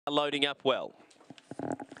loading up well.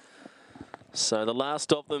 So the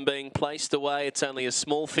last of them being placed away. It's only a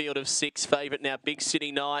small field of 6. Favourite now, Big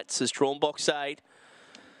City Knights, has drawn box 8.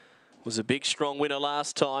 Was a big, strong winner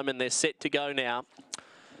last time, and they're set to go now.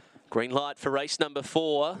 Green light for race number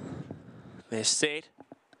 4. They're set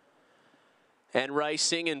and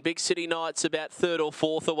racing, and Big City Knights about 3rd or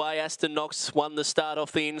 4th away. Aston Knox won the start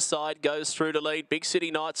off the inside, goes through to lead. Big City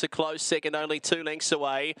Knights are close second, only 2 lengths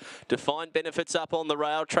away. Defined Benefits up on the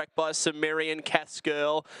rail, tracked by Sumerian, Kath's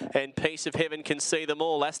Girl, and Piece of Heaven can see them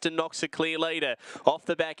all. Aston Knox a clear leader. Off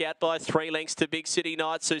the back out by 3 lengths to Big City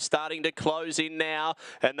Knights, who's starting to close in now,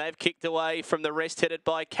 and they've kicked away from the rest, headed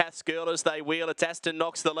by Kath's Girl as they wheel. It's Aston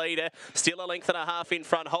Knox the leader, still a length and a half in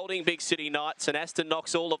front, holding Big City Knights, and Aston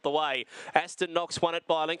Knox all of the way. Aston Knox won it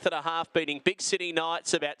by a length and a half, beating Big City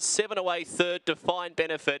Knights about 7 away third. Defined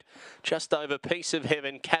Benefit just over Piece of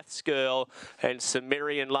Heaven, Kath's Girl, and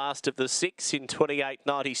Sumerian last of the 6 in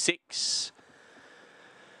 28.96.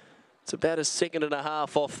 It's about a second and a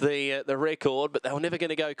half off the record, but they were never going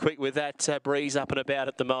to go quick with that breeze up and about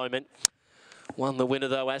at the moment. Won the winner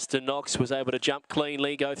though. Aston Knox was able to jump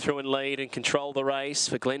cleanly, go through and lead and control the race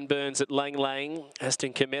for Glenn Burns at Lang Lang.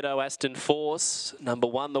 Aston Cometto, Aston Force, number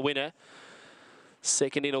 1 the winner.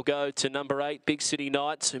 Second in will go to number 8, Big City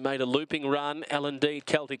Knights, who made a looping run. L&D,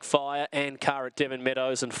 Celtic Fire, and Car at Devon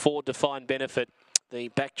Meadows, and 4 Defined Benefit. The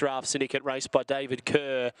Backdraft Syndicate race by David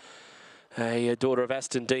Kerr, a daughter of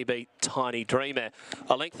Aston DB, Tiny Dreamer.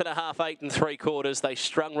 A length and a half, 8 3/4. They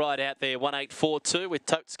strung right out there, 1.842, with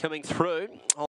Totes coming through.